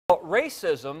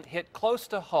Racism hit close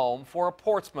to home for a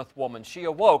Portsmouth woman. She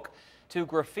awoke to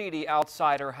graffiti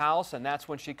outside her house, and that's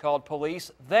when she called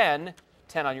police. Then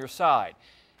 10 on your side.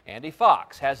 Andy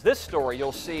Fox has this story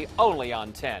you'll see only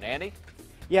on 10. Andy?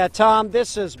 Yeah, Tom,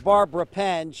 this is Barbara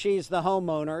Penn. She's the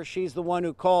homeowner. She's the one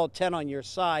who called 10 on your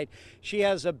side. She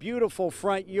has a beautiful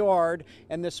front yard,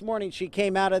 and this morning she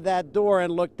came out of that door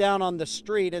and looked down on the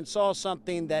street and saw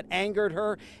something that angered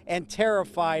her and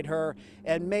terrified her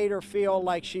and made her feel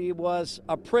like she was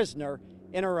a prisoner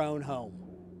in her own home.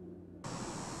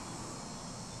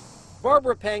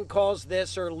 Barbara Penn calls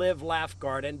this her live laugh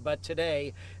garden, but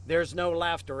today there's no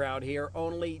laughter out here,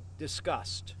 only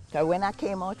disgust. So when I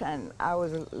came out and I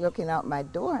was looking out my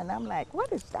door and I'm like,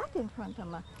 what is that in front of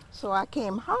me? So I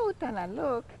came out and I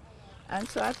looked, and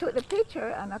so I took the picture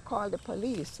and I called the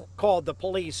police. Called the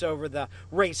police over the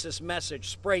racist message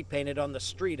spray painted on the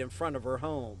street in front of her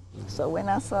home. So when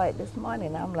I saw it this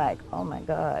morning, I'm like, oh my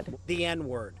God. The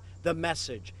N-word, the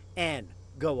message, N,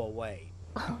 go away.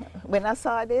 When I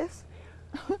saw this,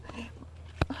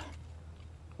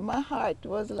 my heart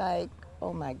was like,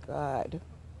 oh my God.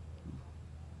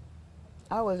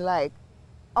 I was like,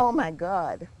 oh my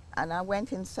God. And I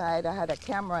went inside. I had a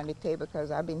camera on the table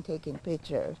because I've been taking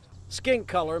pictures. Skin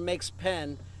color makes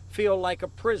Penn feel like a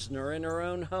prisoner in her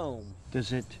own home.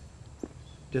 Does it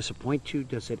disappoint you?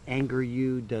 Does it anger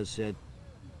you? Does it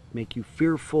make you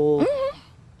fearful? Mm-hmm.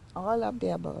 All of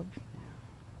the above.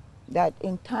 That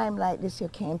in time like this,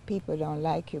 people don't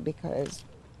like you because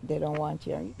they don't want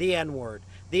you. The N-word,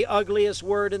 the ugliest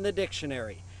word in the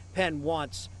dictionary. Penn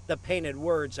wants the painted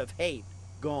words of hate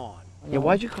gone. Yeah,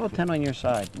 why'd you call 10 on your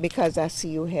side? Because I see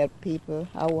you help people.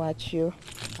 I watch you.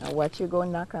 I watch you go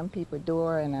knock on people's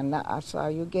door, and I saw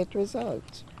you get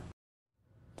results.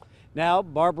 Now,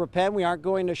 Barbara Penn, we aren't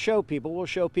going to show people. We'll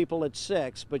show people at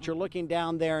 6, but you're looking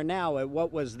down there now at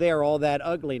what was there, all that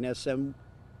ugliness, and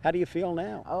how do you feel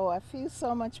now? Oh, I feel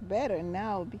so much better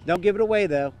now. Don't give it away,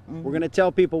 though. Mm-hmm. We're going to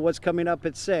tell people what's coming up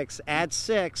at 6. At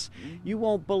 6, you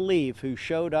won't believe who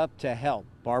showed up to help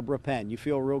Barbara Penn. You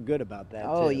feel real good about that,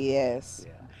 Oh, too. yes.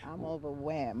 Yeah. I'm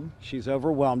overwhelmed. She's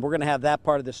overwhelmed. We're going to have that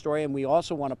part of the story, and we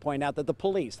also want to point out that the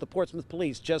police, the Portsmouth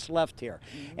police, just left here,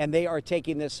 and they are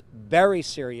taking this very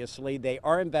seriously. They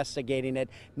are investigating it,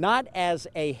 not as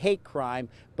a hate crime,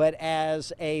 but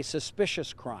as a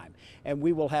suspicious crime, and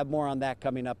we will have more on that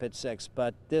coming up at 6.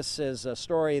 But this is a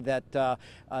story that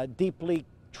deeply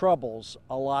troubles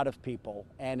a lot of people,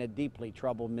 and it deeply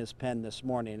troubled Ms. Penn this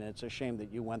morning, and it's a shame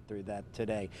that you went through that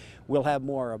today. We'll have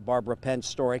more of Barbara Penn's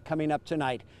story coming up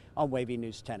tonight on Wavy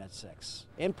News 10 at 6.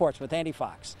 In Portsmouth, Andy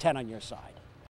Fox, 10 on your side.